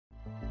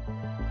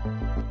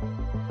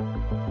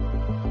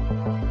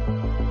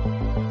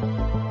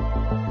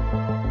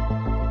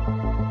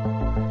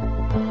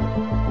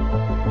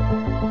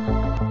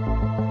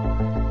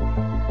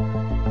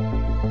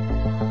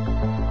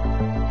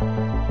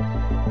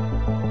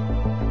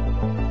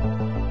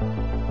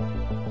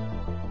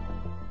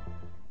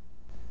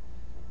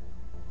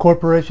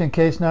Corporation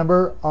case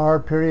number R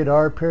period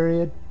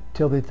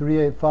tilde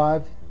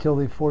 385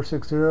 tilde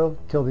 460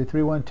 tilde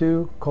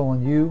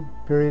 312 U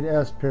period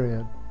S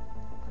period.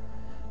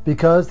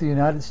 Because the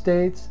United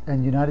States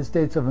and United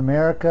States of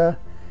America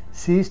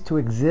ceased to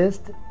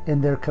exist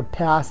in their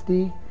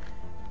capacity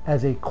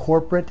as a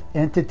corporate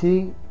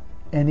entity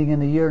ending in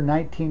the year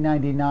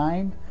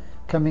 1999,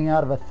 coming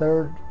out of a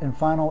third and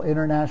final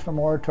international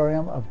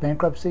moratorium of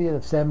bankruptcy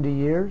of 70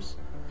 years,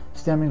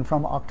 stemming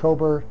from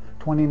October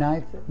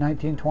 29th,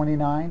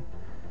 1929,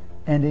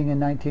 ending in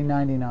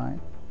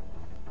 1999.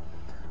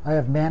 I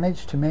have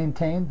managed to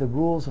maintain the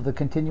rules of the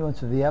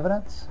continuance of the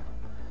evidence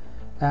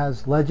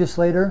as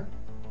legislator,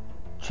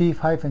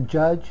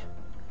 chief-judge,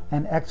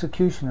 and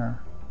executioner,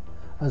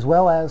 as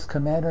well as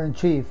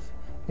commander-in-chief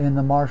in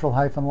the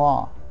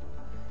martial-law.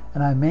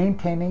 And I'm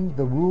maintaining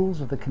the rules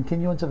of the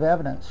continuance of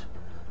evidence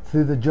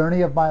through the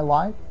journey of my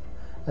life,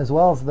 as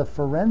well as the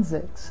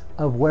forensics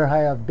of where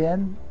I have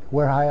been,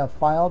 where I have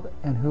filed,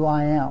 and who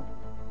I am.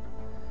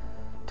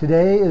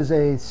 Today is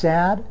a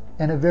sad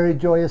and a very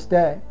joyous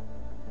day.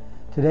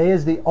 Today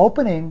is the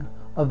opening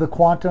of the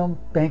quantum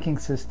banking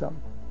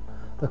system.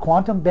 The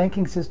quantum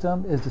banking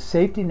system is the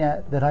safety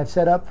net that I've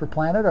set up for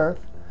planet Earth,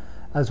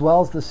 as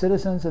well as the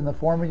citizens in the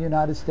former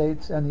United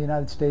States and the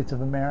United States of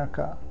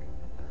America.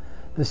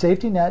 The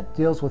safety net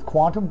deals with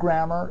quantum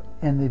grammar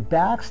and the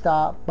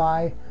backstop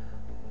by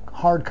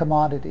hard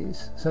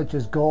commodities such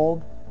as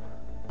gold,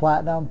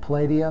 platinum,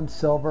 palladium,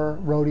 silver,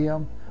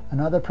 rhodium, and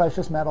other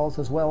precious metals,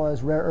 as well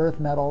as rare earth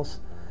metals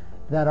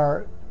that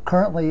are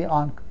currently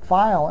on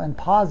file and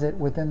deposit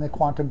within the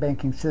quantum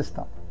banking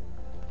system.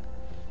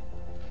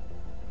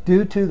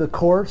 Due to the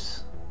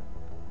course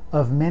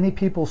of many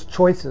people's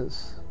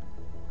choices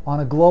on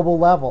a global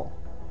level,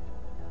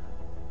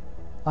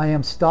 I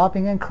am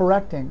stopping and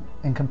correcting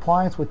in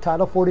compliance with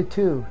Title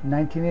 42,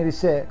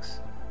 1986,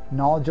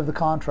 knowledge of the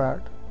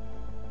contract.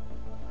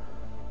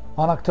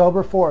 On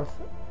October 4th,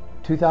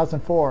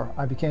 2004,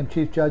 I became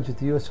Chief Judge at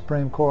the U.S.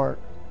 Supreme Court.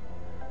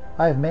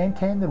 I have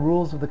maintained the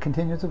rules of the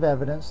continuance of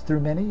evidence through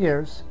many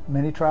years,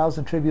 many trials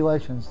and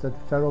tribulations that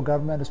the federal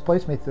government has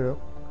placed me through,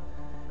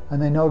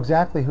 and they know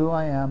exactly who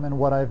I am and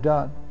what I've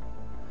done.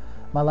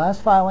 My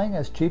last filing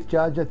as Chief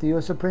Judge at the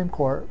U.S. Supreme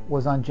Court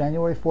was on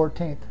January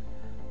 14th,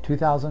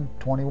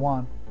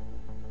 2021.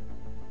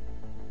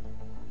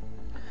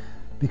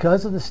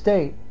 Because of the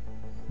state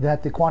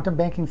that the quantum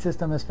banking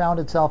system has found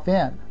itself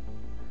in,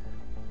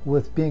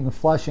 with being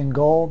flush in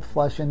gold,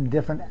 flush in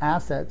different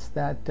assets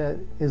that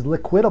is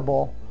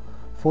liquidable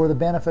for the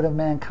benefit of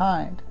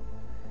mankind,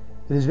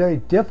 it is very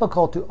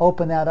difficult to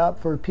open that up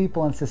for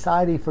people in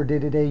society for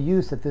day-to-day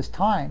use at this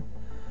time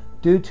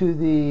due to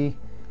the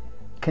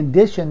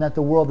condition that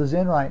the world is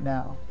in right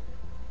now.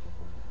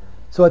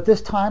 So at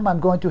this time, I'm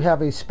going to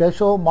have a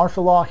special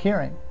martial law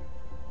hearing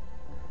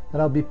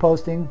that I'll be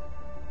posting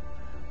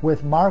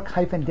with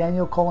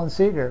Mark-Daniel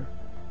Seeger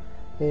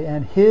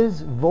and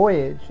his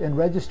voyage in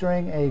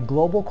registering a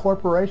global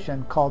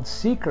corporation called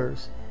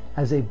Seekers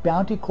as a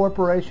bounty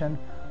corporation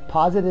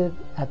posited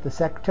at the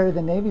Secretary of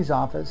the Navy's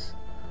office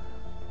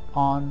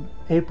on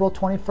April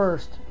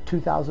 21st,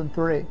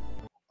 2003.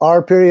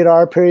 R period,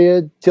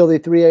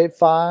 tilde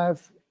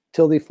 385,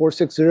 tilde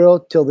 460,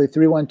 tilde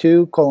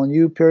 312,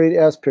 U period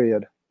S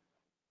period.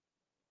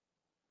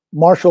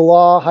 Martial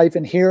law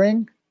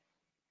hearing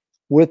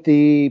with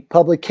the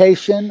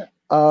publication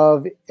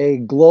of a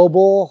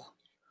global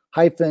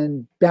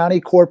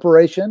bounty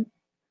corporation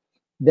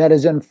that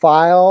is in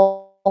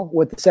file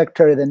with the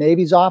Secretary of the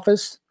Navy's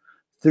office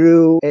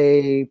through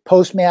a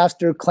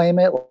postmaster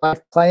claimant,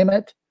 life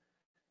claimant,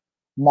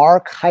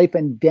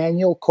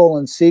 Mark-Daniel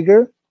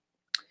Seeger.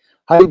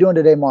 How are you doing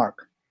today,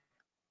 Mark?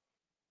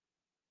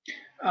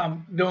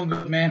 I'm doing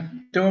good,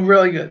 man. Doing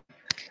really good.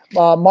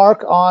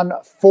 Mark, on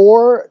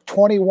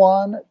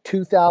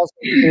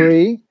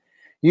 4/21/2003,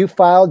 you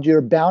filed your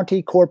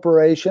bounty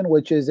corporation,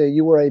 which is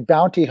you were a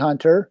bounty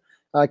hunter,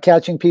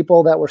 catching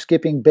people that were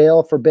skipping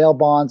bail for bail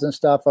bonds and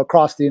stuff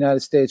across the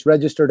United States,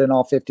 registered in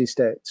all 50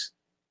 states.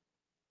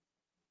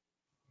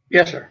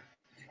 Yes, sir.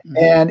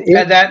 And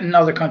that in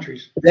other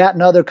countries. That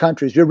in other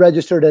countries. You're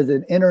registered as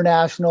an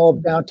international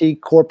bounty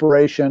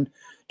corporation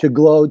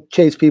to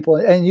chase people,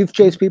 and you've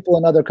chased people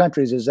in other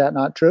countries. Is that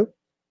not true?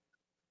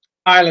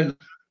 Islands.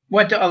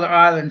 Went to other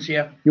islands,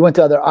 yeah. You went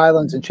to other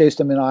islands and chased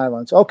them in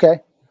islands.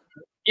 Okay.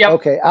 Yeah.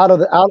 Okay. Out of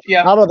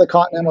the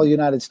continental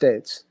United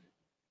States.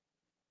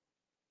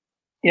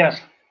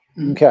 Yes.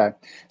 Okay.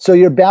 So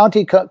your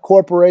bounty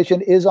corporation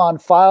is on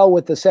file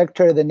with the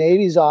Secretary of the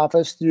Navy's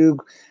office through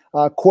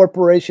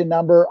corporation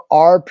number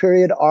R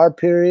period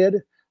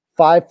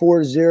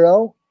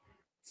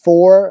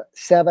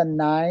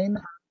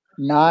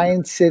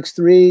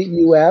 540-479-963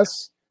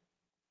 US.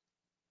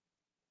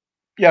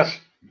 Yes.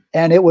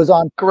 And it was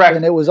on correct.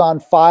 And it was on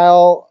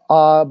file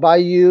by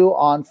you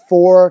on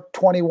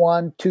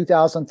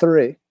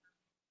 4/21/2003.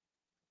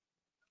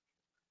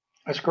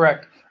 That's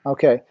correct.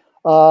 Okay.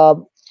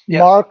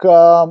 Mark,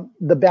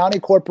 the Bounty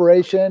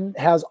Corporation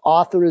has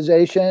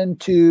authorization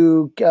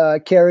to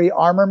carry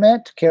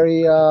armament,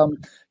 carry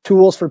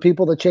tools for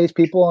people to chase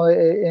people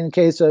in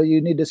case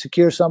you need to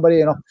secure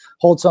somebody and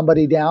hold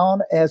somebody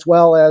down, as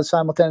well as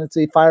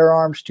simultaneously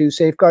firearms to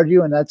safeguard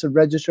you, and that's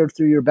registered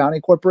through your Bounty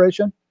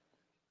Corporation?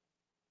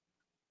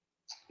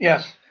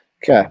 Yes.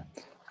 Okay.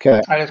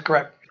 Okay. That is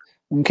correct.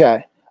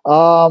 Okay.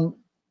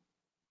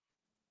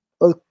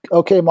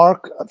 Okay,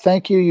 Mark,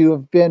 thank you. You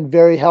have been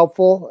very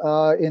helpful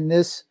in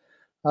this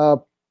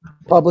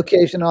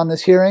publication on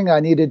this hearing. I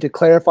needed to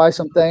clarify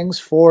some things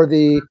for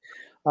the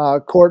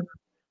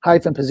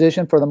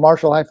court-position for the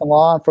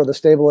martial-law and for the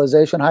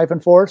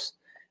stabilization-force,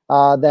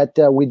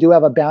 that we do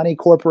have a bounty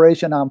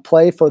corporation on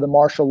play for the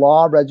martial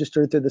law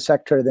registered through the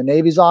Secretary of the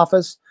Navy's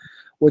office,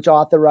 which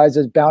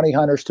authorizes bounty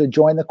hunters to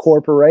join the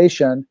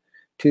corporation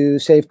to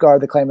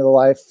safeguard the claim of the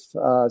life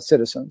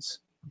citizens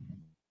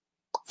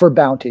for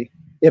bounty.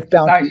 If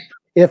bounty, Nice.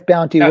 if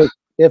bounty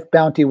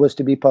Yes. was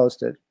to be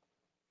posted.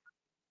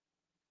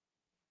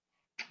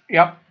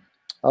 Yep.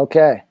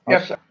 Okay.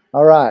 Yes, sir.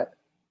 All right.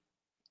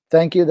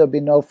 Thank you. There'll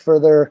be no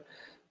further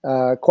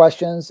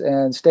questions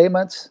and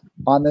statements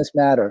on this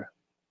matter.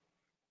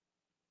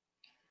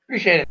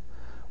 Appreciate it.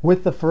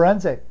 With the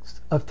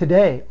forensics of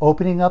today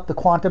opening up the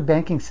quantum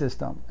banking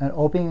system and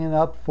opening it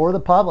up for the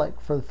public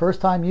for the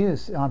first time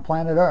use on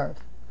planet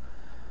Earth,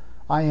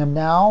 I am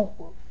now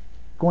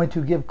going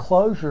to give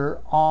closure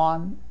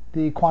on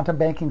the quantum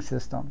banking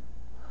system.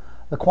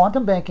 The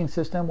quantum banking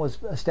system was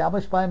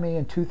established by me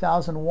in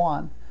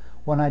 2001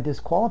 when I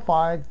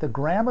disqualified the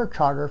grammar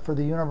charter for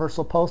the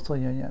Universal Postal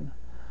Union.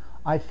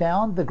 I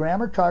found the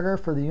grammar charter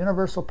for the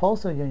Universal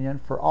Postal Union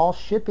for all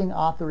shipping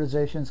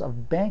authorizations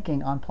of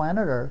banking on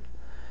planet Earth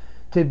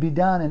to be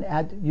done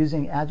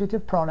using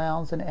adjective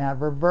pronouns and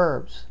adverb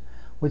verbs,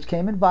 which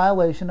came in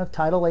violation of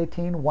Title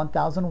 18,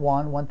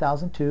 1001,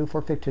 1002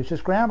 for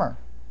fictitious grammar.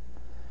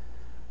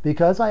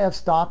 Because I have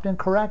stopped and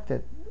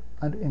corrected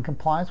in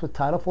compliance with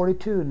Title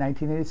 42,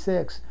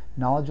 1986,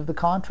 knowledge of the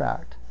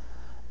contract,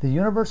 the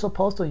Universal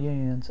Postal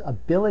Union's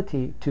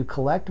ability to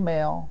collect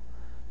mail,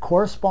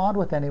 correspond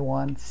with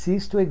anyone,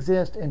 ceased to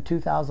exist in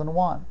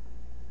 2001.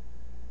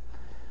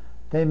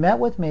 They met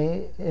with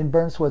me in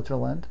Bern,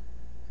 Switzerland,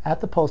 at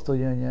the Postal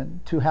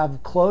Union to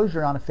have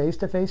closure on a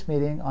face-to-face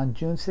meeting on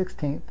June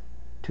 16,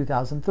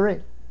 2003,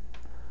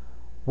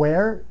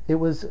 where it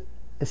was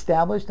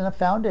established in a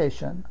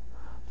foundation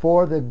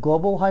for the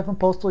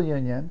Global-Postal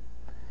Union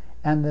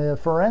and the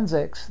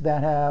forensics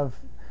that have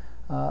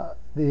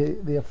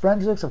the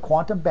forensics of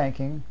quantum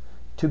banking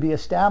to be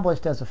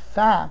established as a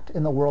fact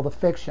in the world of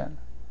fiction.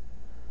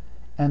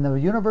 And the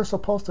Universal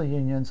Postal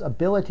Union's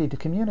ability to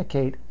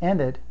communicate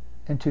ended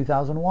in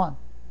 2001.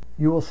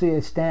 You will see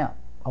a stamp,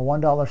 a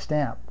 $1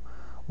 stamp,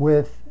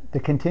 with the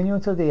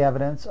continuance of the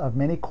evidence of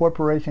many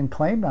corporation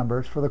claim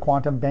numbers for the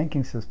quantum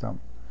banking system.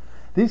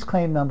 These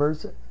claim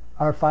numbers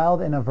are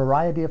filed in a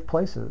variety of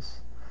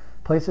places.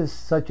 Places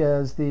such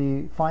as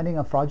the finding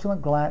of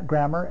fraudulent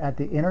grammar at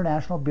the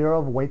International Bureau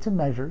of Weights and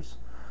Measures,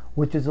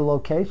 which is a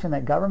location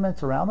that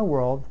governments around the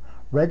world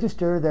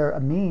register their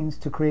means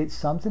to create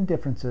sums and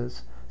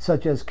differences,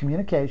 such as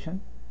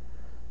communication,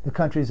 the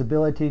country's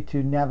ability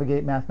to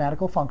navigate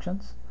mathematical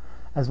functions,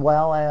 as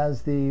well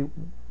as to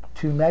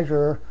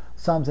measure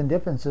sums and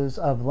differences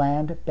of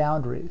land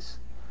boundaries,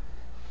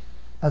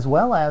 as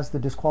well as the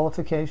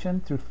disqualification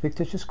through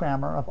fictitious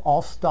grammar of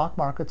all stock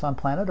markets on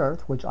planet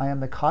Earth, which I am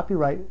the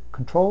copyright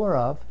controller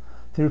of,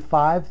 through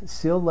 5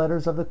 sealed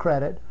letters of the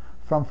credit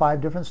from 5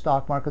 different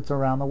stock markets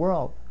around the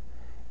world.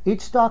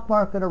 Each stock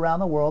market around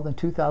the world in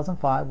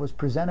 2005 was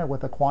presented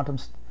with the quantum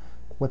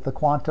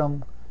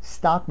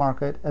stock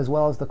market, as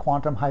well as the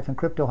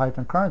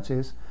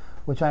quantum-crypto-currencies,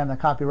 which I am the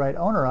copyright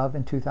owner of,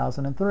 in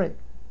 2003.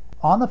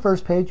 On the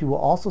first page, you will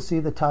also see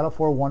the Title IV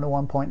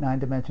 101.9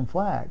 dimension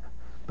flag,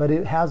 but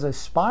it has a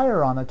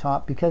spire on the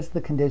top because of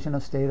the condition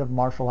of state of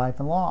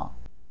martial-law.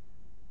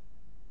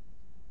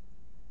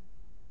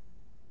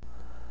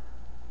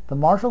 The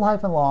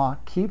martial-law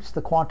keeps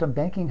the quantum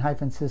banking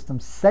system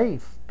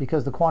safe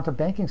because the quantum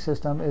banking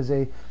system is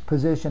a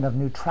position of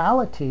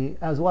neutrality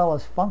as well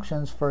as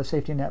functions for a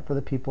safety net for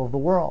the people of the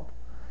world.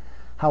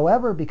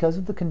 However, because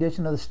of the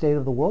condition of the state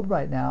of the world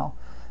right now,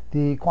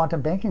 the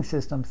quantum banking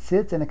system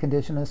sits in a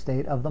condition of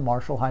state of the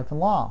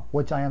martial-law,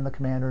 which I am the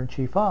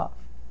commander-in-chief of.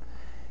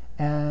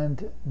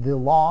 And the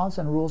laws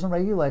and rules and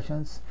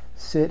regulations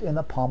sit in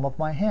the palm of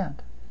my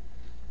hand.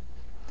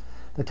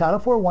 The Title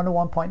IV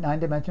 101.9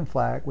 dimension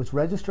flag was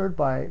registered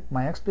by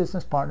my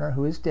ex-business partner,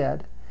 who is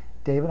dead,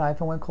 David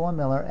Winkle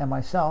Miller, and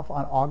myself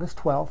on August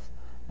 12,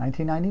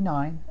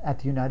 1999 at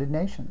the United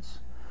Nations,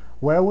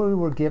 where we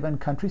were given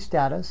country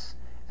status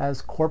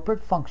as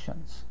corporate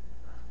functions.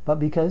 But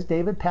because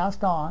David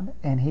passed on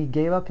and he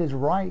gave up his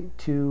right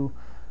to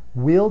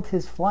wield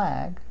his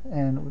flag,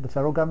 and the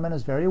federal government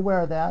is very aware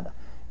of that,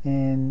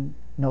 in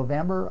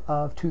November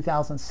of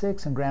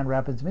 2006 in Grand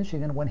Rapids,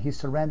 Michigan, when he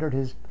surrendered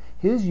his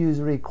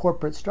usury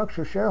corporate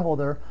structure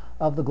shareholder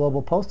of the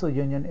Global Postal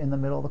Union in the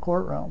middle of the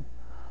courtroom.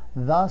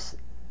 Thus,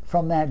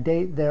 from that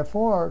date,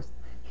 therefore,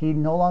 he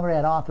no longer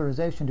had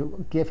authorization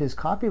to give his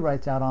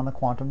copyrights out on the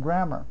quantum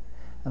grammar.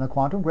 And the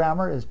quantum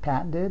grammar is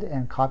patented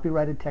and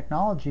copyrighted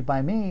technology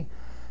by me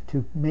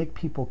to make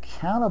people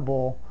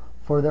accountable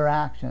for their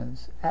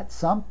actions. At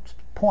some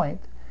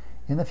point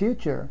in the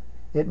future,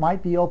 it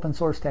might be open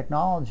source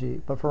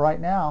technology, but for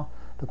right now,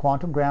 the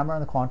quantum grammar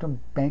and the quantum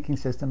banking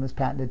system is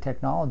patented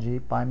technology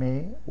by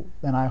me,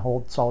 and I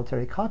hold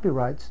solitary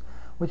copyrights,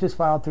 which is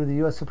filed through the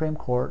U.S. Supreme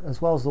Court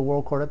as well as the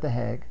World Court at The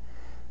Hague.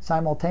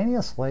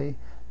 Simultaneously,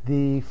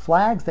 the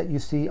flags that you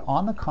see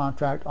on the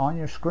contract on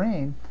your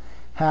screen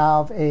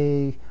have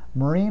a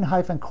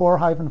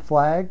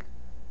Marine-Corps-flag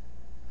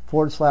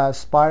 /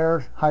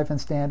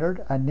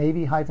 Spire-standard, a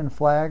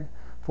Navy-flag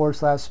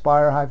 /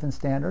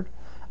 Spire-standard,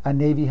 a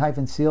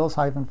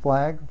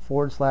Navy-SEALs-flag /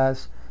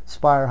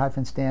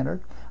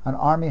 Spire-standard, an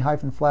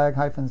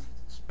Army-flag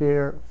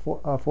Spear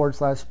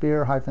 /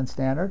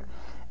 Spear-standard,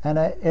 and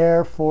an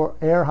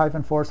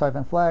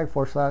Air-Force-flag /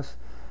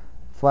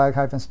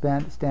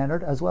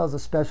 flag-standard, as well as a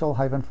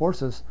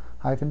Special-Forces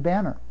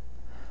banner.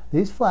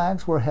 These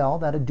flags were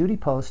held at a duty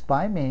post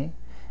by me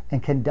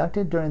and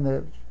conducted during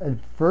the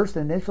first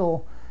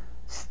initial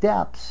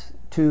steps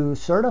to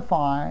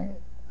certify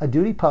a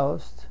duty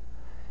post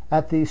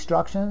at the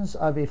instructions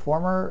of a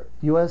former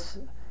U.S.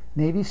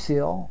 Navy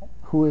SEAL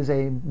who is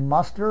a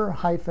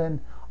muster-on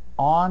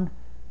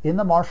in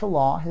the martial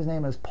law. His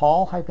name is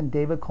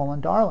Paul-David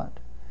Darland.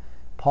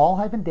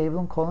 Paul-David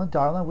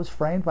Darland was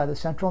framed by the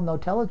Central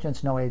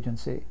Intelligence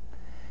Agency.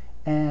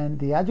 And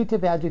the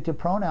adjective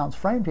pronouns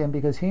framed him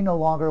because he no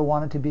longer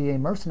wanted to be a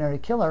mercenary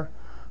killer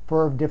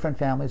for different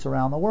families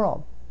around the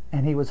world.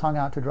 And he was hung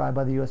out to dry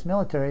by the U.S.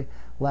 military,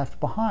 left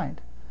behind.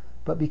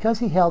 But because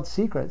he held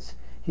secrets,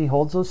 he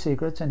holds those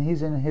secrets, and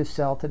he's in his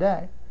cell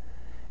today.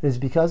 It is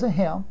because of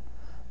him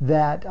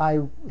that I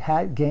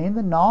had gained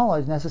the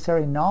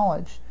necessary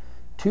knowledge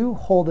to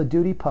hold a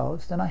duty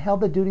post, and I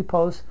held the duty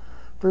post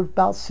for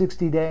about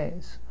 60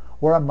 days,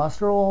 where a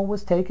muster roll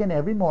was taken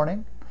every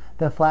morning.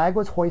 The flag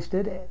was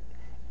hoisted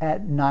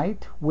at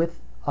night with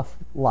a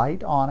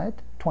light on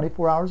it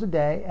 24 hours a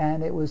day,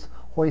 and it was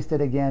hoisted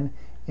again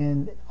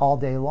all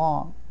day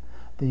long.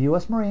 The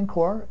U.S. Marine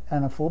Corps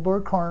and a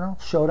full-bird colonel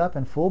showed up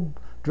in full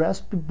dress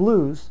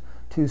blues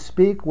to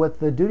speak with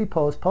the duty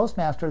post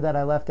postmaster that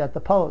I left at the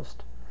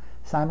post.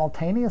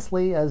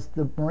 Simultaneously, as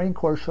the Marine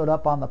Corps showed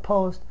up on the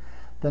post,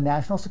 the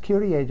National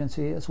Security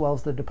Agency, as well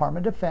as the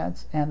Department of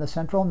Defense and the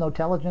Central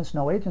Intelligence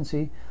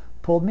Agency,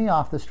 pulled me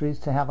off the streets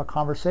to have a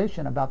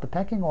conversation about the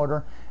pecking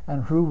order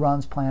and who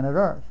runs planet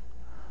Earth.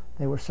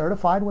 They were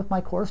certified with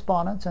my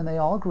correspondence, and they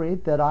all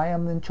agreed that I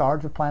am in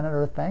charge of planet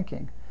Earth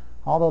banking.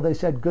 Although they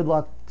said good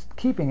luck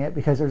keeping it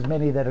because there's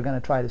many that are going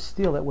to try to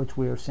steal it, which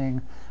we are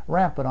seeing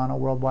rampant on a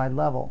worldwide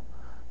level.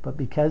 But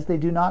because they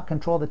do not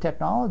control the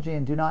technology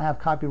and do not have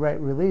copyright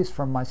release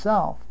from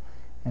myself,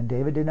 and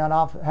David did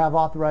not have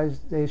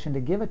authorization to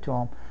give it to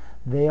them,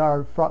 they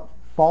are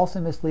false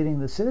and misleading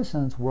the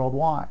citizens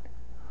worldwide.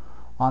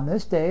 On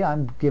this day,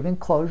 I'm giving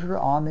closure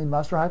on the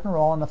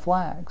muster-roll and the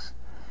flags.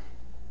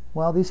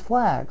 Well, these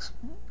flags,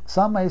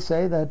 some may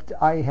say that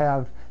I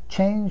have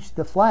changed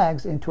the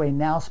flags into a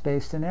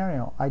now-space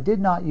scenario. I did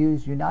not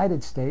use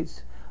United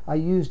States, I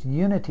used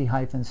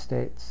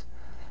Unity-States.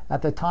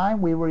 At the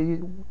time, we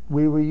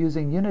were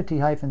using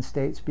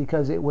Unity-States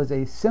because it was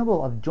a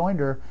symbol of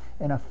joinder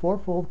in a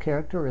fourfold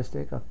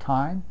characteristic of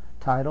time,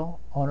 title,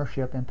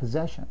 ownership, and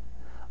possession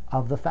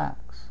of the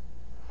facts.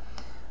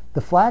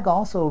 The flag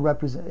also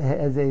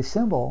is a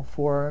symbol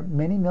for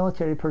many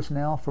military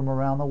personnel from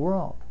around the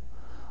world.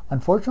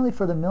 Unfortunately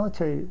for the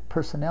military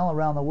personnel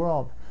around the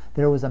world,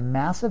 there was a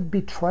massive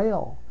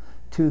betrayal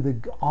to the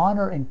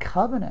honor and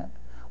covenant,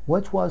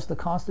 which was the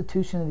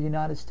Constitution of the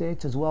United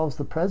States as well as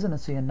the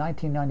presidency in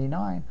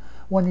 1999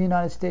 when the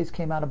United States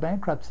came out of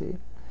bankruptcy.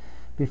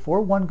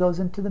 Before one goes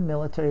into the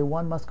military,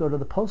 one must go to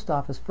the post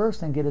office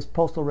first and get his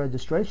postal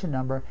registration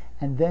number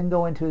and then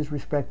go into his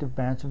respective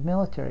branch of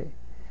military.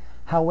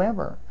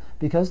 However,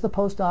 because the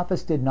post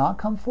office did not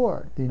come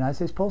forward, the United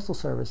States Postal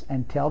Service,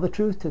 and tell the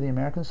truth to the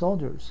American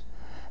soldiers,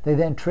 they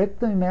then tricked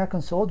the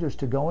American soldiers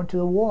to go into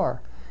the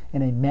war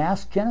in a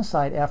mass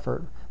genocide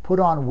effort put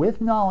on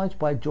with knowledge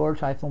by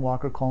George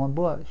Walker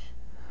Bush.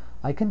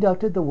 I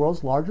conducted the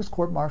world's largest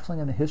court-martialing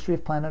in the history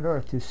of planet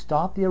Earth to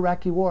stop the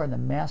Iraqi war and the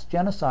mass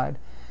genocide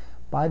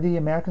by the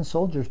American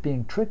soldiers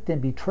being tricked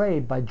and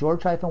betrayed by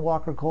George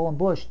Walker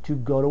Bush to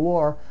go to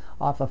war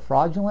off a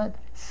fraudulent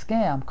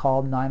scam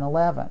called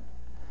 9/11.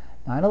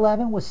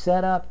 9/11 was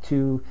set up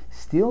to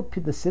steal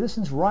the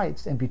citizens'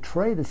 rights and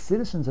betray the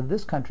citizens of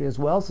this country as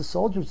well as the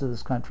soldiers of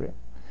this country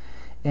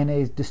in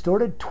a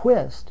distorted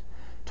twist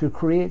to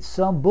create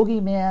some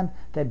boogeyman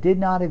that did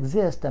not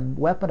exist, a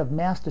weapon of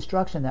mass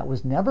destruction that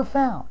was never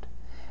found,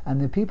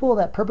 and the people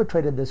that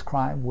perpetrated this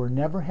crime were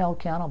never held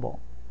accountable.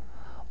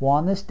 Well,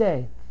 on this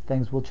day,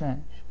 things will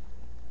change.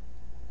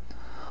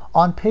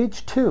 On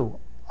page 2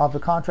 of the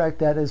contract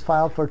that is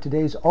filed for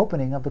today's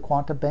opening of the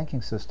quantum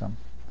banking system,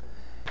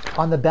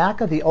 on the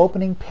back of the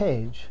opening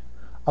page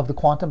of the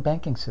quantum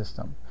banking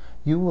system,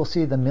 you will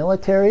see the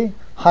military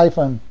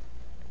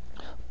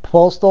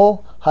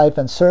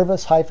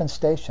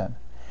Postal-Service-Station.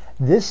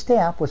 This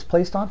stamp was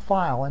placed on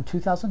file in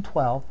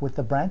 2012 with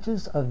the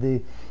branches of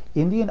the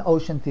Indian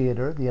Ocean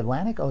Theater, the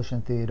Atlantic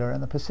Ocean Theater,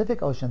 and the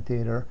Pacific Ocean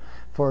Theater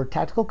for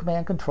tactical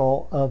command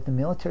control of the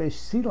military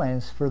sea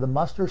lanes for the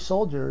muster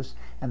soldiers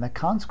and the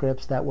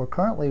conscripts that were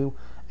currently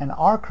and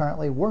are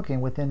currently working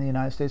within the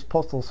United States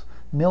Postal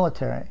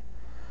Military.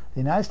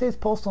 The United States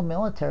Postal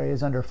Military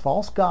is under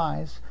false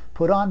guise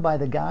put on by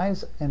the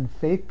guise and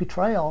fake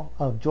betrayal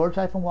of George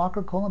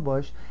Walker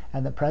Bush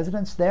and the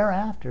presidents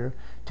thereafter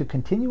to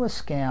continue a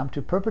scam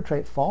to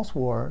perpetrate false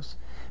wars,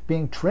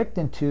 being tricked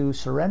into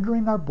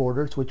surrendering our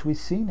borders, which we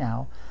see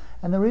now.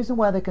 And the reason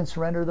why they can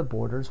surrender the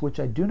borders, which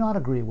I do not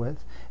agree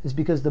with, is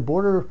because the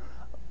border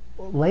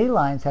ley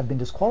lines have been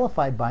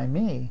disqualified by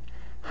me.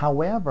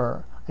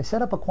 However, I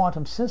set up a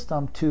quantum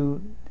system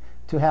to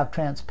have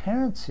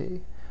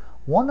transparency.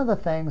 One of the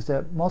things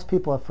that most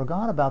people have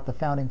forgot about the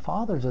founding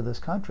fathers of this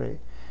country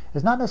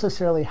is not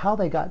necessarily how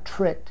they got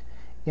tricked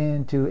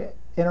into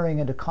entering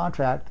into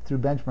contract through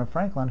Benjamin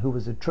Franklin, who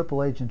was a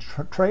triple agent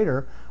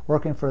trader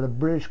working for the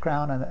British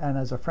Crown and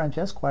as a French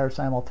esquire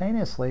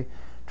simultaneously,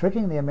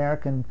 tricking the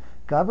American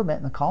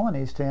government and the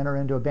colonies to enter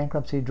into a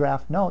bankruptcy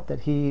draft note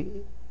that he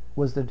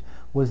was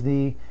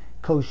the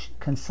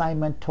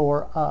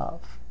consignmentor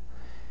of.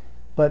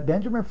 But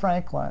Benjamin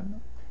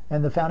Franklin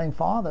and the founding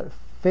fathers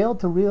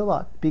failed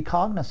to be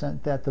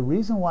cognizant that the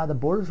reason why the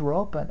borders were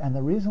open and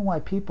the reason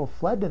why people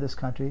fled to this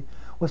country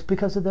was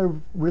because of their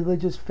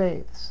religious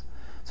faiths.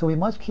 So we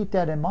must keep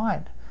that in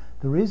mind.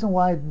 The reason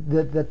why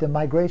that the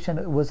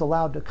migration was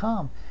allowed to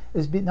come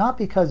is not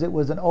because it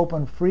was an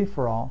open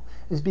free-for-all,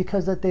 is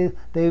because that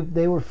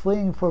they were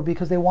fleeing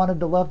because they wanted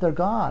to love their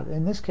God.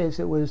 In this case,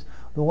 it was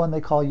the one they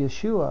call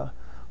Yeshua,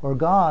 or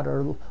God,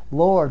 or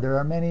Lord. There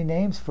are many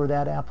names for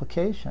that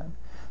application.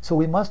 So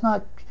we must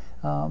not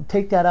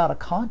take that out of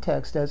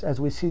context as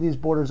we see these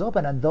borders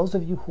open. And those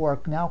of you who are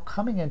now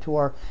coming into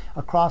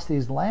across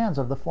these lands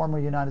of the former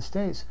United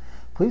States,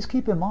 please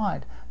keep in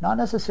mind, not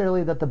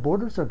necessarily that the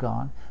borders are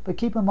gone, but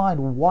keep in mind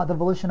the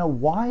volition of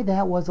why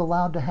that was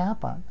allowed to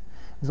happen.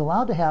 It was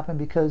allowed to happen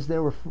because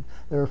there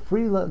were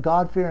free,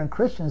 God-fearing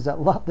Christians that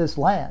loved this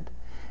land.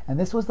 And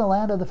this was the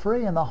land of the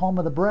free and the home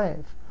of the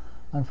brave.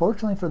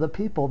 Unfortunately for the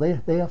people, they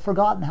have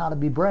forgotten how to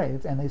be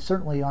brave, and they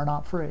certainly are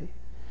not free.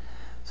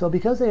 So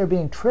because they are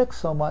being tricked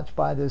so much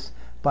by this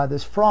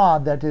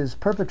fraud that is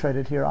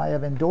perpetrated here, I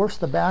have endorsed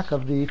the back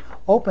of the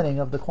opening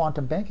of the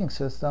quantum banking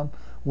system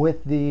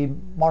with the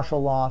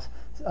martial law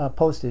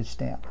postage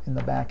stamp in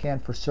the back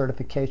end for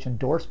certification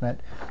endorsement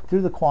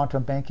through the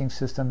quantum banking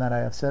system that I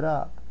have set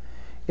up.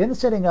 In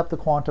setting up the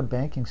quantum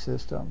banking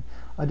system,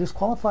 I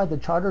disqualified the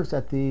charters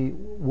at the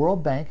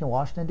World Bank in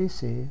Washington,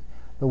 D.C.,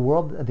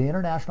 the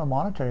International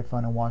Monetary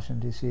Fund in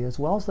Washington, D.C., as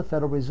well as the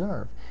Federal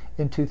Reserve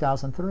in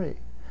 2003.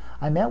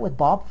 I met with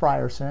Bob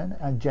Frierson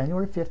on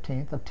January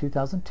 15th of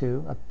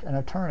 2002, an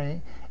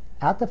attorney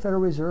at the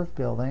Federal Reserve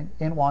Building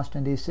in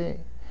Washington, D.C.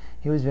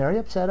 He was very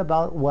upset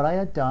about what I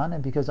had done,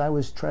 and because I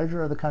was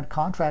treasurer of the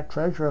contract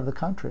treasurer of the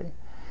country.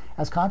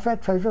 As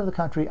contract treasurer of the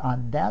country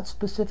on that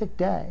specific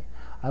day,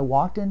 I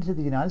walked into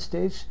the United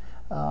States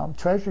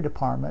Treasury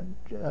Department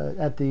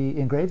at the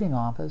engraving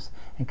office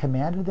and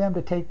commanded them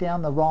to take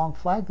down the wrong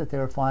flag that they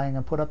were flying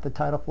and put up the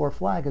Title IV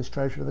flag as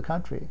treasurer of the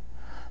country.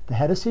 The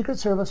head of Secret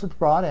Service was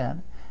brought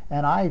in,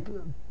 and I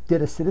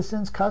did a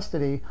citizen's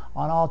custody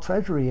on all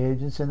Treasury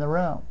agents in the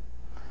room.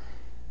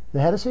 The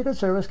head of Secret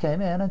Service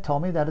came in and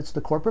told me that it's the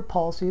corporate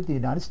policy of the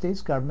United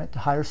States government to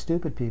hire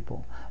stupid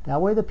people.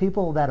 That way the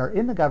people that are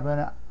in the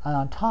government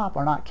on top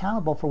are not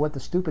accountable for what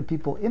the stupid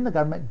people in the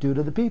government do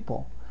to the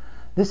people.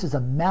 This is a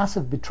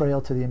massive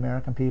betrayal to the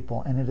American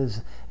people, and it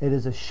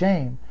is a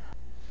shame.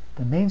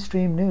 The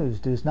mainstream news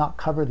does not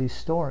cover these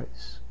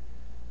stories.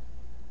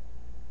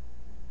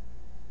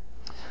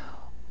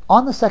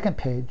 On the second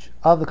page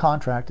of the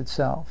contract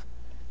itself,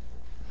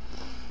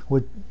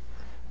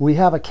 we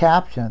have a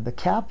caption. The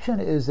caption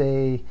is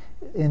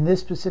in this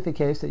specific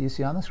case that you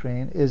see on the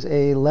screen, is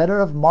a letter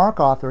of marque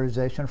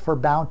authorization for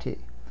bounty.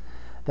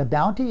 The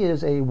bounty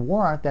is a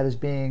warrant that is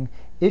being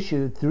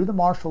issued through the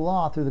martial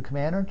law, through the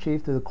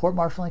commander-in-chief, through the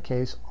court-martialing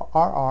case,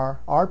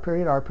 R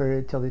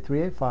period, tilde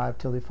 385,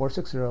 tilde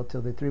 460,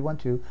 tilde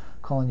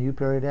 312, U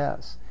period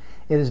S.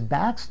 It is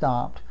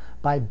backstopped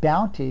by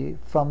bounty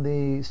from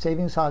the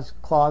savings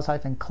clause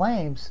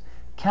claims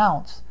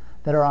counts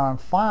that are on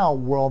file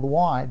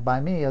worldwide by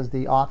me as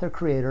the author,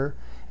 creator,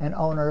 and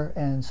owner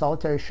and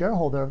solitary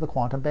shareholder of the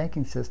quantum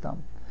banking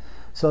system.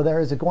 So there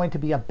is going to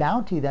be a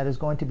bounty that is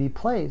going to be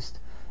placed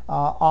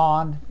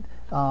on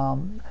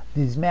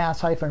these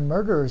mass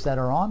murderers that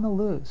are on the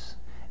loose.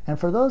 And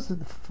for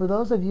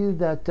those of you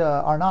that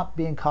are not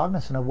being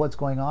cognizant of what's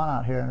going on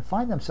out here and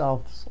find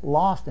themselves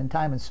lost in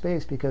time and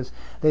space because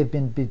they've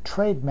been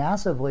betrayed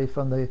massively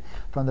from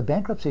the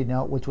bankruptcy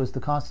note, which was the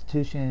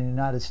Constitution of the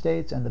United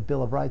States and the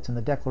Bill of Rights and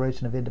the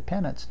Declaration of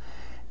Independence,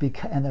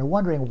 and they're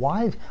wondering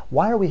why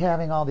are we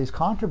having all these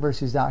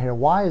controversies out here?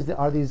 Why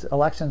are these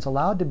elections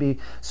allowed to be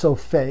so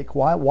fake?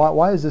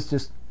 Why is this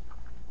just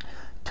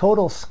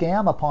total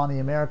scam upon the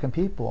American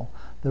people?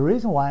 The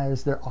reason why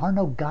is there are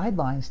no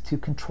guidelines to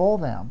control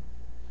them.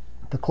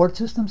 The court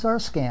systems are a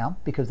scam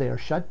because they are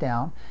shut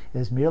down. It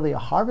is merely a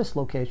harvest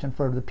location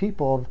for the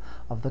people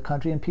of the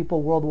country and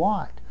people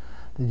worldwide.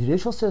 The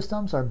judicial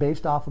systems are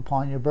based off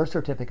upon your birth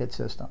certificate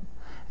system.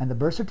 And the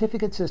birth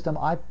certificate system,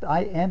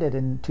 I ended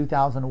in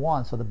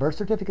 2001. So the birth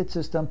certificate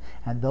system,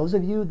 and those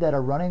of you that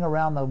are running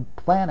around the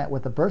planet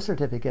with a birth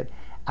certificate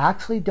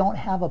actually don't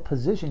have a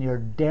position. You're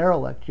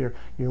derelict. You're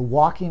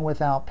walking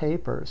without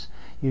papers.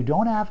 You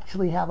don't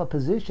actually have a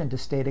position to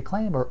state a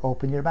claim or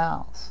open your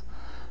mouths.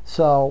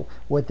 So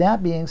with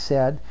that being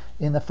said,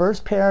 in the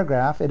first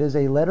paragraph, it is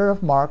a letter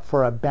of marque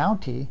for a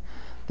bounty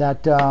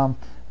that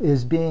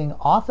is being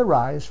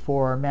authorized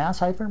for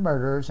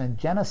mass-murderers and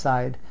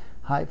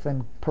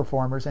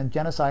genocide-performers and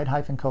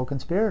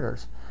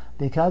genocide-co-conspirators,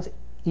 because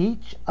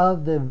each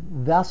of the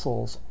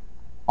vessels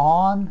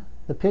on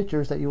the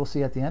pictures that you will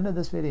see at the end of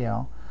this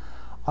video,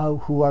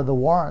 who are the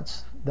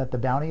warrants that the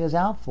bounty is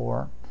out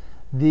for,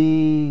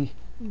 the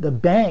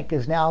bank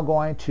is now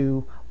going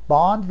to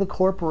bond the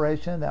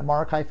corporation that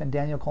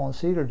Mark-Daniel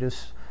Seeger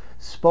just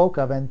spoke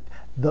of, and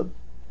the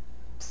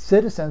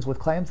citizens with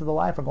claims of the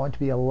life are going to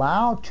be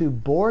allowed to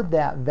board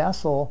that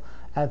vessel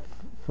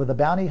for the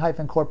bounty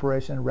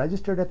corporation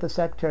registered at the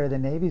Secretary of the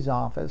Navy's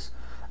office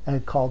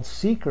called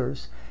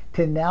Seekers,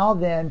 to now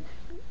then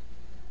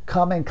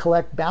come and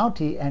collect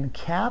bounty and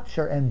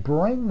capture and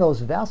bring those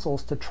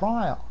vessels to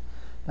trial.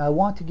 Now I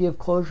want to give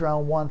closure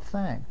on one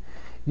thing.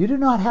 You do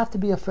not have to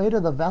be afraid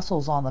of the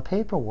vessels on the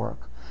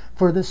paperwork.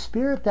 For the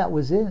spirit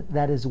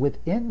that is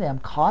within them,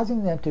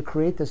 causing them to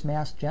create this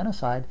mass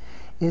genocide,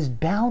 is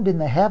bound in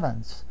the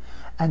heavens.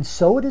 And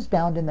so it is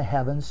bound in the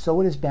heavens,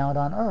 so it is bound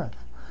on earth.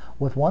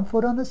 With 1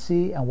 foot on the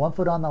sea and 1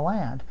 foot on the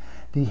land,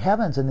 the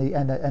heavens and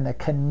the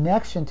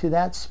connection to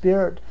that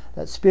spirit,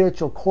 that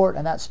spiritual court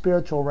and that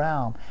spiritual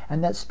realm,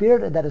 and that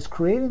spirit that is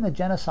creating the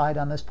genocide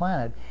on this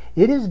planet,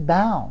 it is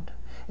bound.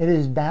 It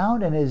is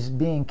bound and is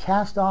being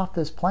cast off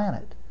this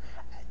planet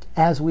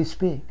as we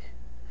speak.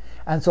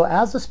 And so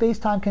as the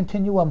space-time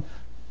continuum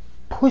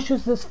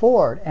pushes this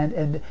forward,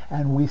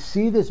 and we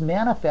see this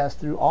manifest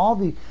through all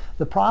the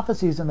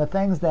prophecies and the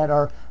things that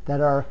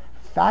are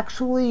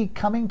factually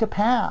coming to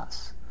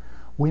pass,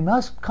 we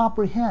must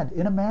comprehend,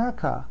 in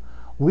America,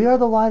 we are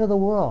the light of the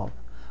world.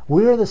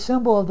 We are the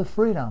symbol of the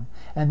freedom.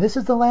 And this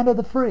is the land of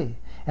the free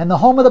and the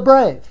home of the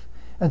brave.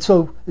 And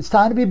so it's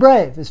time to be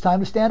brave. It's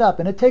time to stand up.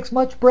 And it takes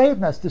much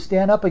braveness to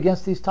stand up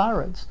against these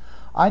tyrants.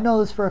 I know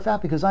this for a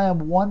fact because I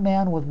am one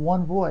man with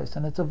one voice,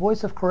 and it's a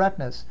voice of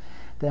correctness,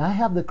 that I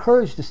have the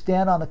courage to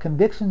stand on the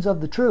convictions of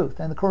the truth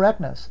and the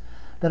correctness,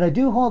 that I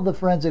do hold the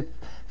forensic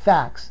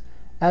facts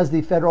as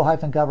the federal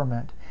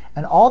government.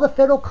 And all the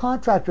federal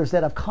contractors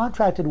that have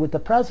contracted with the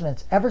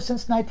presidents ever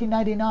since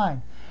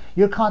 1999,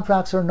 your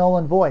contracts are null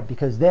and void,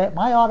 because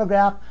my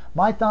autograph,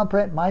 my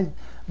thumbprint,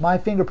 my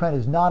fingerprint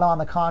is not on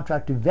the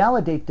contract to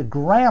validate the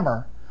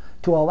grammar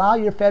to allow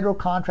your federal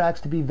contracts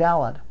to be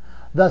valid.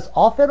 Thus,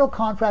 all federal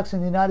contracts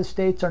in the United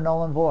States are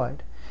null and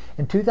void.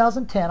 In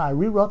 2010, I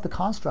rewrote the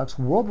constructs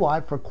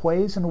worldwide for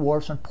quays and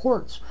wharfs and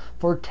ports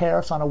for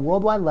tariffs on a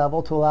worldwide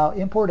level to allow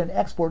import and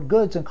export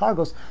goods and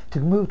cargoes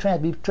to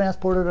be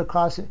transported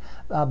across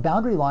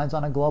boundary lines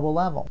on a global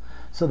level.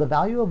 So the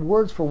value of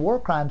words for war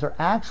crimes are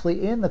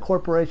actually in the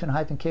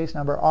corporation-case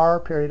number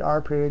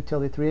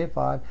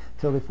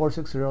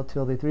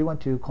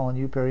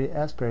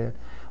R.R.385-460-312:U.S.,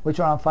 which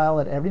are on file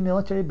at every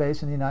military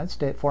base in the United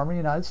States, former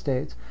United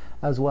States,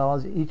 as well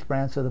as each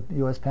branch of the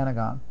U.S.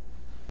 Pentagon.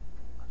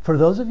 For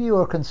those of you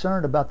who are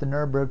concerned about the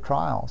Nuremberg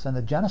trials and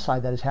the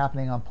genocide that is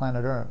happening on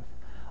planet Earth,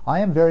 I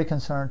am very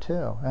concerned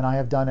too, and I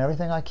have done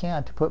everything I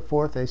can to put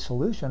forth a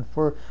solution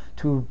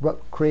to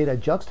create a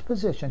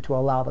juxtaposition to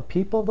allow the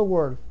people of the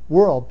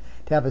world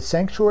to have a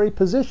sanctuary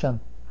position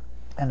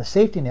and a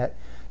safety net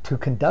to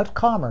conduct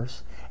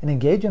commerce and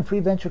engage in free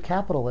venture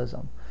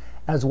capitalism,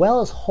 as well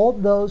as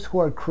hold those who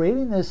are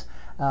creating this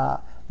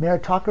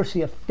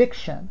meritocracy of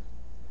fiction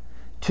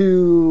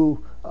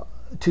to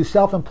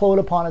self-implode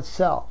upon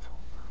itself.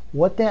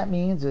 What that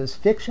means is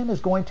fiction is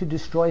going to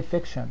destroy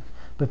fiction,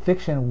 but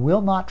fiction will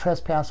not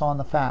trespass on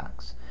the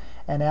facts.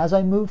 And as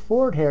I move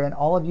forward here, and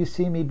all of you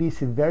see me be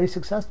very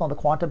successful, and the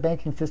quantum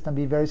banking system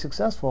be very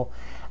successful,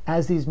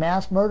 as these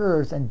mass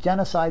murderers and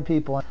genocide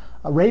people and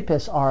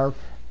rapists are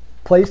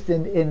placed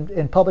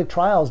in public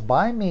trials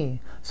by me,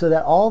 so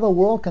that all the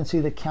world can see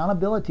the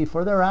accountability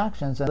for their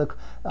actions. And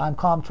I'm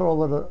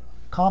comptroller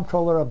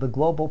of the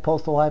global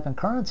postal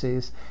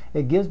currencies.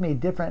 It gives me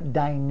different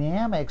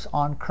dynamics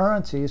on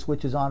currencies,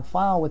 which is on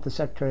file with the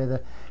Secretary of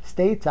the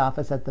State's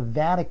office at the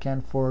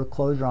Vatican for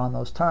closure on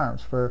those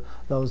terms for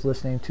those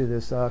listening to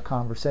this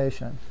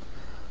conversation.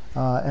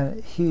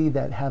 And he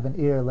that have an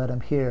ear, let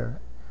him hear.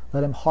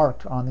 Let him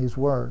hark on these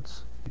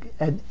words.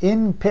 And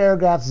in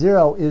paragraph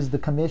 0 is the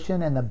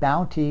commission and the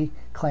bounty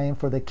claim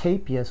for the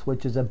capias,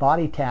 which is a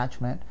body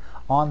attachment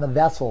on the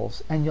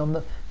vessels. And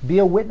you'll be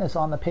a witness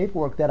on the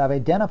paperwork that I've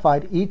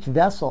identified each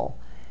vessel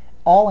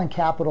all in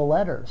capital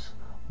letters.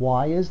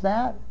 Why is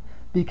that?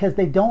 Because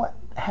they don't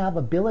have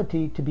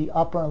ability to be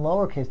upper and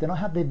lowercase. They don't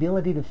have the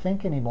ability to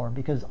think anymore,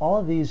 because all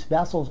of these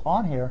vessels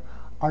on here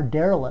are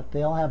derelict.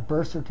 They all have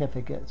birth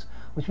certificates,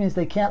 which means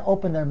they can't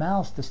open their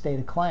mouths to state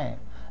a claim.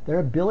 Their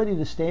ability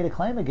to state a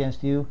claim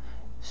against you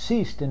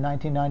ceased in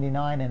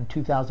 1999 and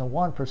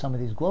 2001 for some of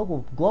these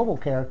global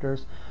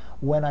characters,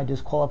 when I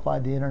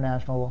disqualified the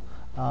International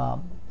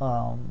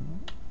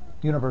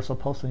Universal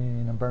Postal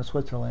Union in Bern,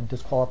 Switzerland,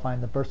 disqualifying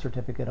the birth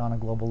certificate on a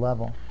global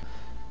level.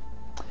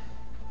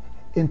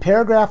 In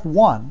paragraph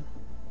 1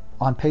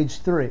 on page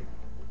 3,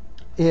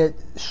 it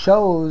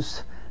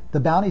shows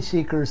the bounty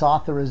seeker's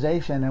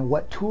authorization and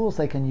what tools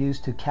they can use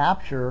to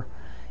capture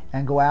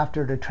and go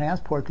after to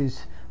transport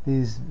these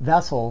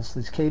vessels,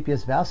 these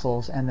capious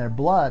vessels, and their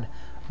blood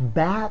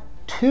back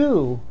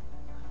to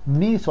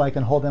me, so I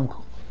can hold them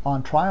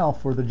on trial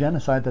for the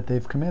genocide that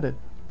they've committed.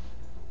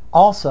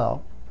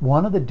 Also,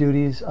 one of the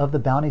duties of the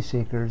bounty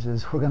seekers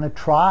is we're going to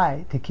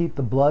try to keep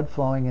the blood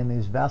flowing in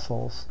these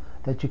vessels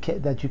that you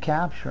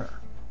capture.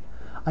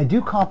 I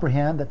do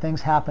comprehend that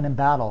things happen in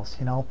battles.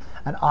 You know,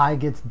 an eye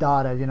gets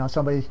dotted. You know,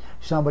 somebody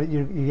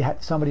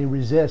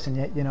resists,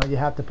 and you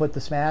have to put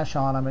the smash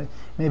on them and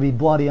maybe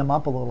bloody them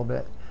up a little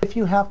bit. If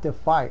you have to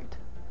fight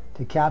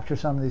to capture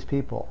some of these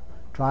people,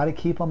 try to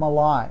keep them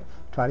alive.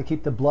 Try to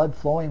keep the blood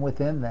flowing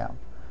within them.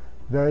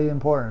 Very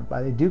important.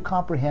 But I do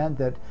comprehend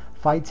that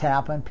fights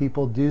happen.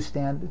 People do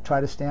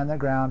try to stand their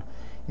ground.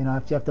 You know,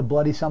 if you have to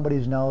bloody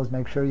somebody's nose,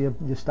 make sure you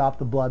stop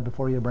the blood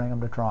before you bring them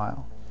to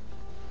trial.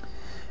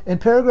 In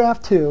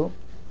paragraph 2,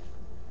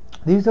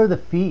 these are the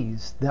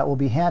fees that will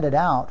be handed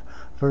out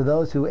for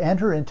those who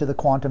enter into the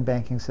quantum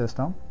banking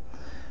system,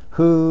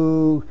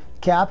 who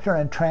capture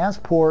and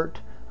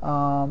transport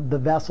the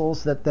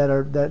vessels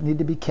that need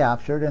to be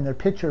captured, and their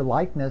picture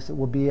likeness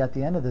will be at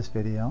the end of this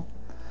video.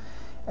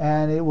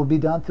 And it will be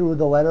done through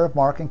the letter of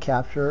mark and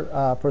capture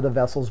for the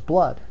vessel's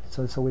blood.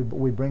 So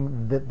we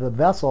bring the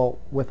vessel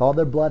with all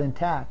their blood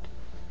intact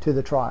to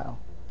the trial.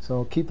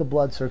 So keep the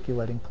blood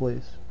circulating,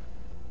 please.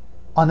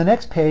 On the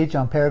next page,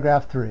 on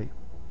paragraph 3,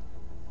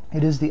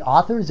 it is the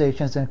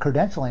authorizations and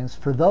credentialings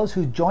for those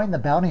who join the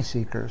bounty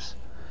seekers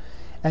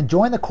and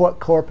join the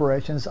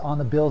corporations on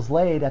the bills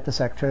laid at the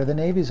Secretary of the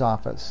Navy's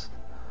office.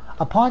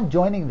 Upon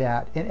joining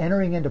that and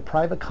entering into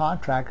private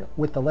contract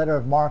with the letter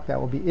of marque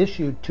that will be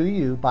issued to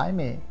you by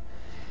me,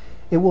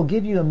 it will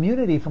give you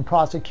immunity from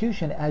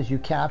prosecution as you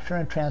capture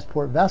and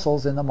transport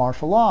vessels in the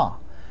martial law,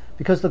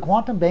 because the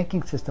quantum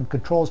banking system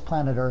controls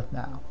planet Earth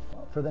now.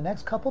 For the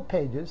next couple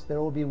pages, there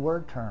will be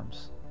word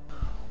terms.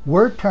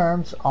 Word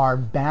terms are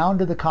bound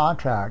to the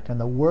contract,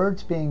 and the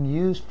words being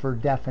used for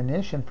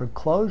definition, for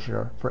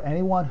closure, for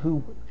anyone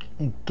who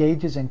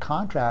engages in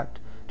contract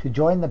to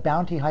join the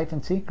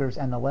bounty-seekers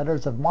and the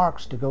letters of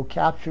marques to go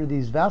capture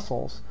these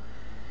vessels,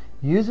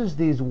 uses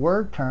these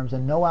word terms,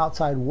 and no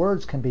outside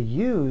words can be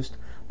used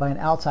by an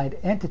outside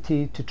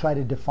entity to try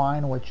to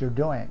define what you're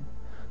doing.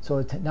 So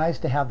it's nice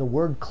to have the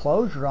word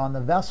closure on the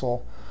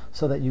vessel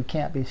so that you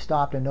can't be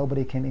stopped and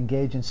nobody can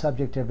engage in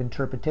subjective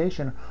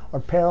interpretation or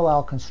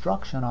parallel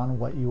construction on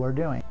what you are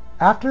doing.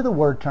 After the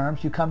word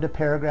terms, you come to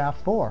paragraph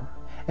 4.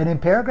 And in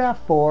paragraph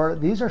 4,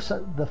 these are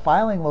the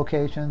filing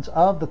locations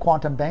of the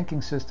quantum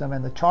banking system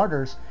and the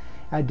charters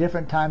at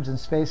different times and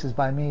spaces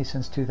by me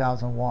since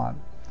 2001.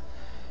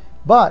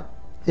 But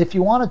if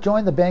you want to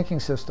join the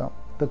banking system,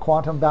 the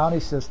quantum bounty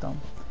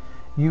system,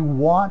 you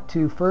want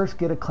to first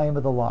get a claim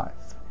of the life.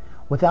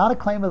 Without a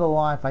claim of the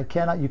life,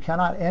 you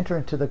cannot enter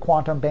into the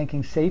quantum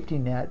banking safety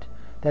net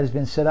that has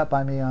been set up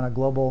by me on a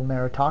global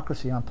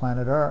meritocracy on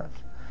planet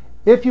Earth.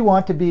 If you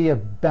want to be a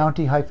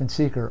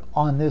bounty-seeker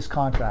on this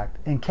contract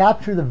and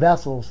capture the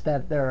vessels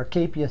that there are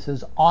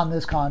capiouses on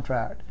this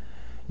contract,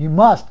 you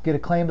must get a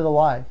claim of the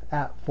life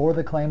at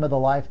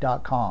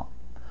fortheclaimofthelife.com.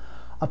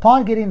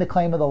 Upon getting the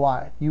claim of the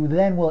life, you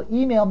then will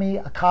email me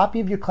a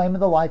copy of your claim of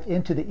the life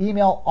into the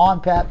email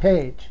on that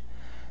page.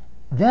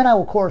 Then I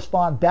will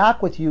correspond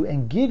back with you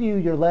and give you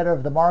your letter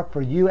of the marque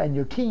for you and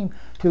your team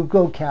to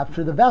go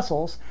capture the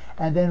vessels,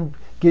 and then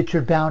get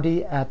your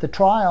bounty at the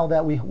trial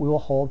that we will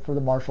hold for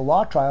the martial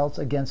law trials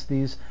against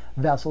these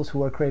vessels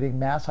who are creating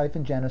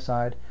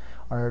mass-genocide,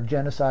 or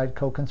genocide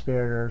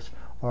co-conspirators,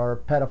 or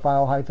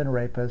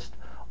pedophile-rapist,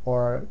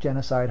 or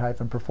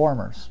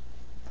genocide-performers.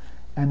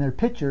 And their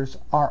pictures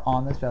are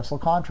on this vessel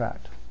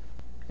contract.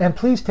 And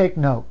please take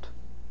note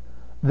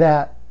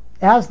that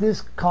as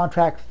this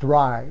contract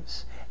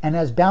thrives, and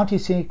as bounty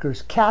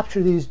seekers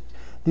capture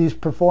these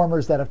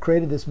performers that have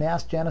created this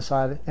mass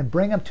genocide and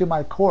bring them to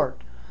my court,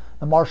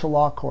 the martial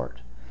law court,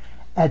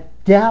 at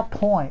that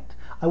point,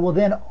 I will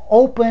then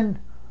open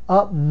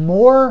up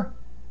more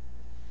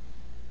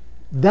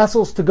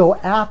vessels to go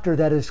after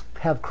that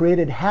have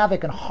created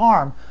havoc and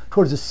harm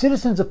towards the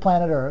citizens of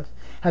planet Earth,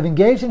 have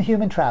engaged in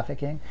human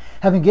trafficking,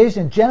 have engaged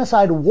in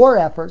genocide war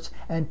efforts,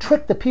 and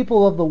tricked the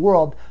people of the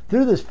world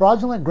through this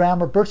fraudulent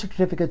grammar birth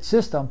certificate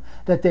system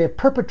that they have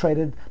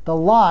perpetrated the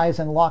lies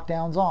and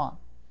lockdowns on.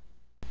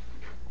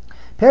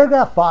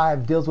 Paragraph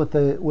 5 deals with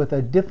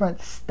a different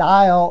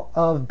style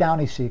of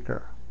bounty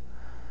seeker.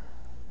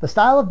 The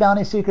style of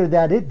bounty seeker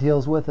that it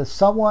deals with is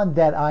someone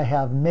that I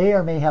have may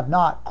or may have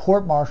not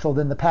court-martialed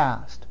in the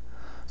past.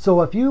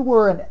 So if you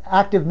were an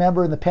active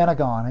member in the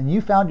Pentagon and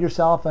you found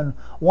yourself in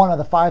one of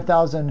the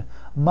 5,000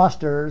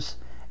 musters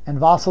and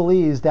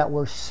Vasilis that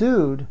were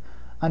sued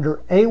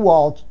under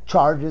AWOL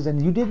charges,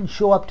 and you didn't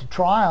show up to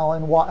trial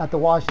at the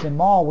Washington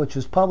Mall, which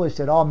was published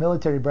at all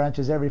military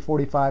branches every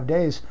 45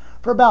 days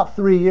for about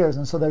 3 years.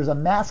 And so there's a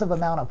massive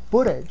amount of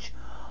footage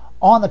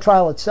on the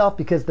trial itself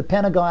because the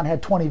Pentagon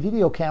had 20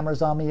 video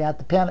cameras on me at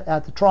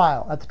the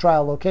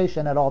trial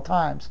location at all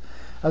times,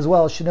 as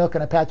well as Chinook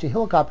and Apache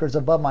helicopters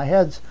above my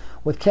heads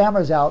with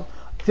cameras out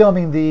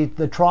filming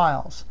the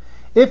trials.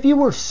 If you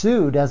were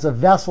sued as a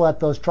vessel at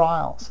those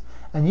trials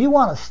and you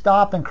want to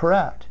stop and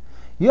correct,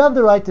 you have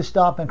the right to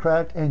stop and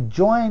correct and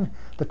join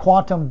the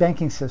quantum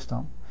banking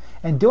system.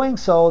 In doing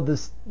so,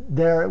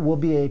 there will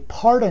be a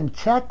pardon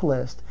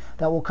checklist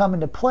that will come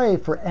into play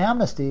for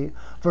amnesty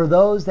for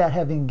those that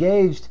have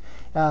engaged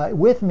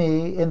with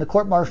me in the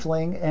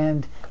court-martialing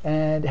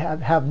and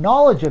have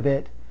knowledge of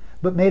it,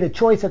 but made a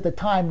choice at the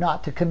time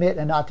not to commit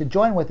and not to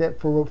join with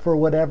it for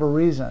whatever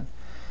reason.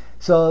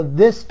 So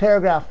this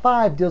paragraph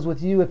 5 deals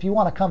with you if you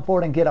want to come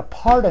forward and get a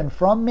pardon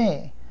from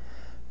me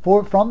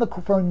from the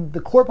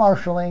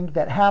court-martialing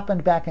that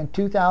happened back in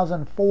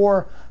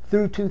 2004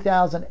 through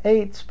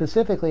 2008,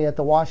 specifically at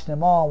the Washington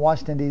Mall in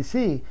Washington,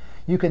 D.C.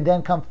 You can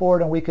then come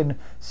forward and we can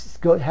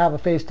go have a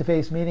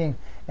face-to-face meeting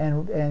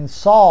and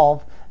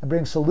solve and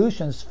bring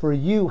solutions for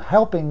you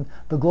helping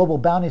the global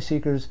bounty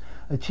seekers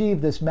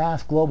achieve this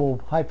mass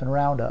global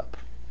roundup.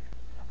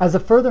 As a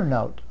further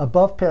note,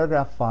 above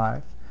paragraph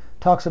 5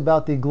 talks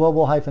about the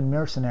global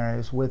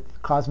mercenaries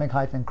with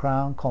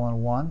cosmic-crown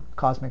 :1,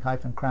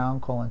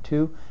 cosmic-crown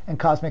 :2, and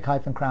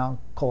cosmic-crown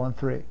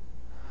 :3.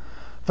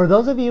 For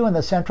those of you in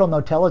the Central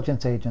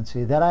Intelligence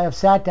Agency that I have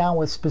sat down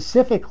with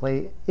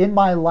specifically in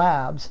my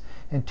labs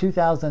in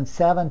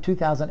 2007,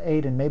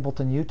 2008 in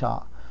Mapleton,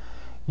 Utah,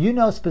 you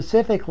know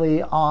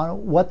specifically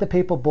on what the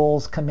Papal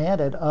Bulls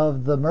commanded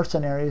of the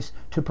mercenaries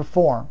to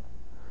perform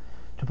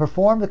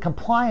the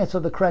compliance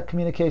of the correct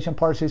communication,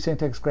 parsing,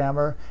 syntax,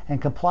 grammar, and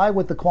comply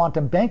with the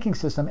quantum banking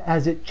system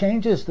as it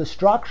changes the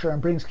structure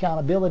and brings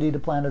accountability to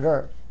planet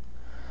Earth.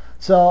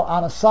 So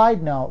on a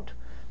side note,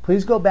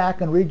 please go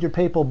back and read your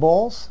Papal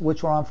Bulls,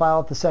 which were on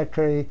file at the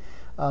Secretary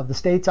of the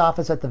State's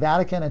office at the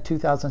Vatican in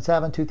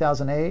 2007,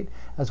 2008,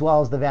 as well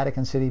as the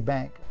Vatican City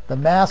Bank. The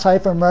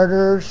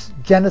mass-murderers,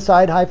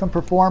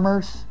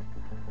 genocide-performers,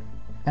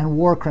 and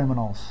war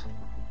criminals.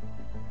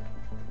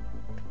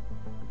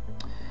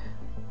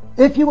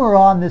 If you were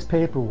on this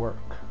paperwork,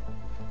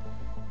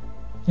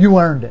 you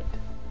earned it.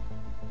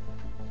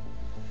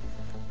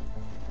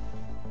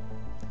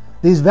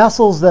 These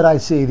vessels that I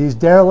see, these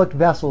derelict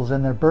vessels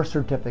and their birth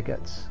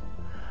certificates,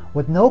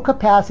 with no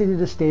capacity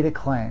to state a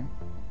claim,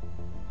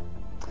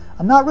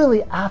 I'm not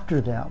really after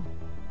them.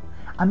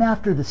 I'm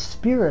after the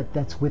spirit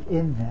that's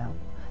within them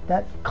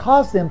that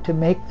caused them to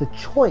make the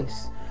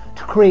choice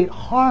to create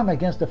harm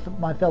against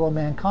my fellow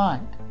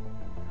mankind.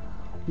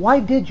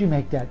 Why did you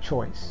make that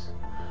choice?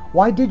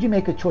 Why did you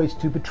make a choice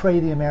to betray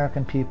the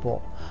American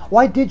people?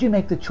 Why did you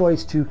make the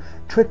choice to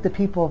trick the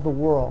people of the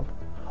world,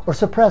 or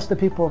suppress the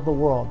people of the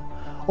world,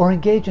 or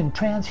engage in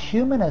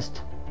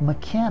transhumanist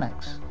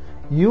mechanics?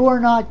 You are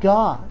not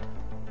God.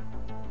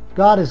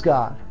 God is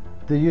God,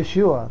 the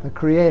Yeshua, the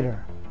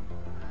Creator.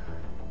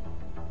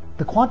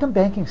 The quantum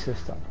banking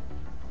system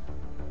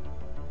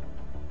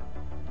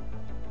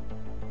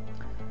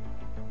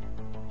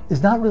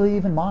is not really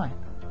even mine,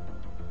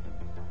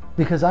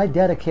 because I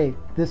dedicate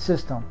this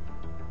system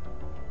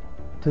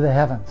to the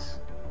heavens,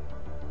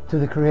 to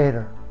the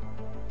Creator,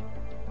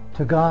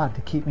 to God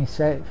to keep me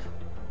safe.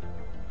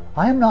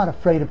 I am not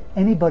afraid of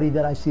anybody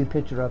that I see a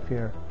picture of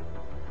here,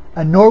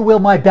 and nor will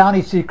my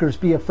bounty seekers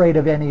be afraid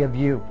of any of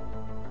you.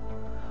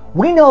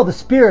 We know the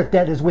spirit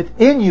that is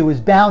within you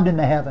is bound in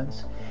the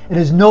heavens. It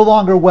is no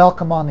longer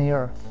welcome on the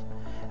earth,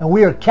 and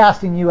we are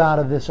casting you out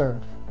of this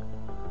earth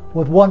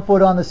with 1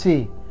 foot on the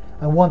sea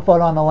and 1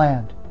 foot on the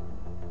land.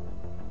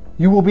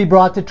 You will be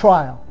brought to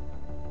trial,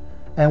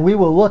 and we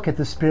will look at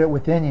the spirit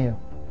within you.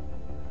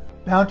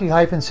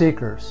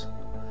 Bounty-seekers,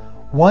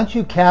 once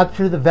you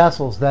capture the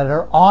vessels that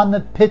are on the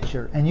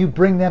picture and you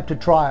bring them to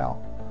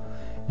trial,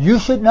 you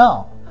should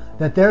know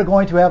that they're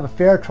going to have a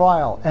fair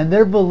trial, and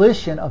their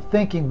volition of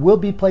thinking will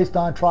be placed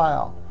on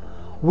trial.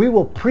 We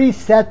will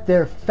preset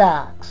their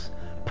facts,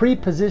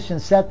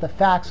 set the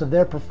facts of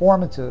their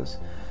performances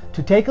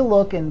to take a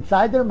look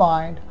inside their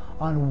mind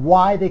on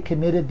why they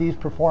committed these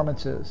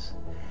performances.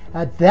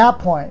 At that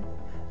point,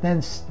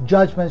 then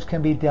judgments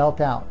can be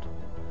dealt out.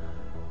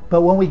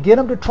 But when we get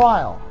them to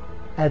trial,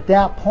 at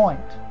that point,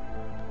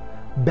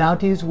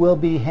 bounties will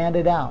be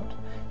handed out.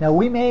 Now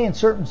we may, in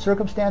certain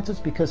circumstances,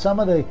 because some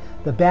of the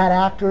bad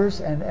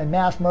actors and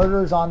mass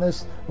murderers on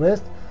this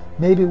list,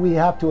 maybe we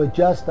have to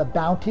adjust the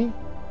bounty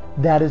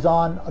that is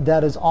on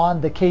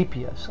the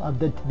capias of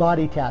the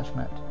body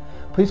attachment.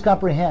 Please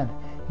comprehend,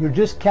 you're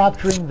just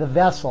capturing the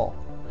vessel.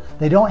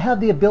 They don't have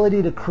the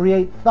ability to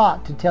create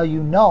thought to tell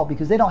you no,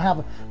 because they don't have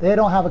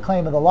a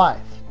claim of the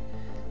life.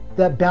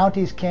 that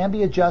bounties can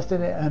be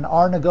adjusted and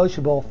are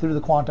negotiable through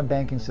the quantum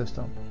banking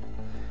system.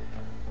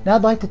 Now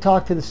I'd like to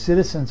talk to the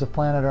citizens of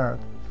planet Earth,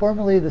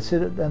 formerly the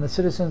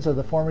citizens of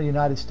the former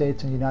United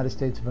States and United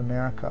States of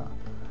America.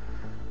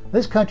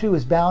 This country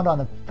was bound on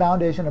the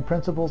foundation and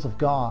principles of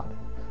God,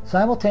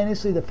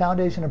 simultaneously the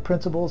foundation and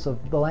principles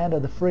of the land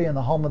of the free and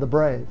the home of the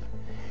brave.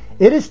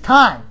 It is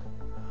time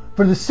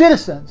for the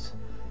citizens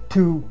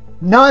to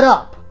nut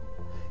up,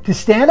 to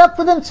stand up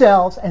for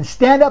themselves and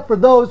stand up for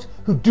those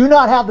who do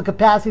not have the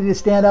capacity to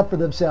stand up for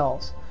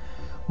themselves.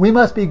 We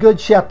must be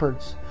good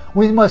shepherds.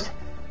 We must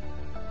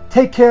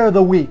take care of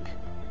the weak.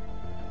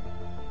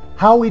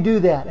 How we do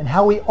that and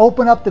how we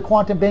open up the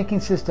quantum banking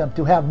system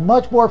to have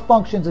much more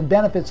functions and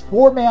benefits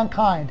for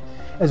mankind,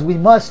 as we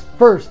must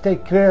first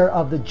take care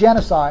of the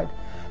genocide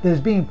that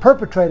is being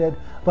perpetrated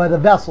by the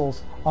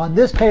vessels on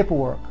this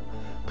paperwork.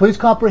 Please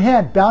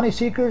comprehend, bounty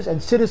seekers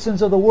and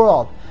citizens of the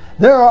world,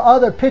 there are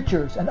other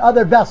pictures and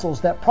other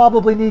vessels that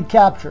probably need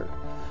captured.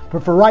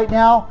 But for right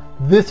now,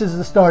 this is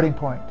the starting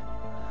point.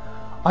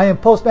 I am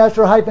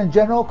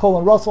Postmaster-General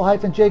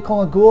Russell-J.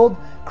 Gould,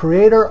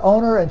 creator,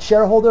 owner, and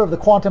shareholder of the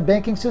quantum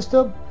banking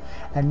system.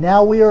 And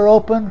now we are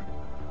open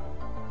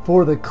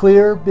for the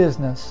clear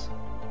business.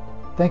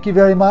 Thank you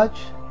very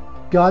much.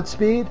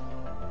 Godspeed,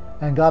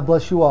 and God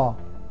bless you all.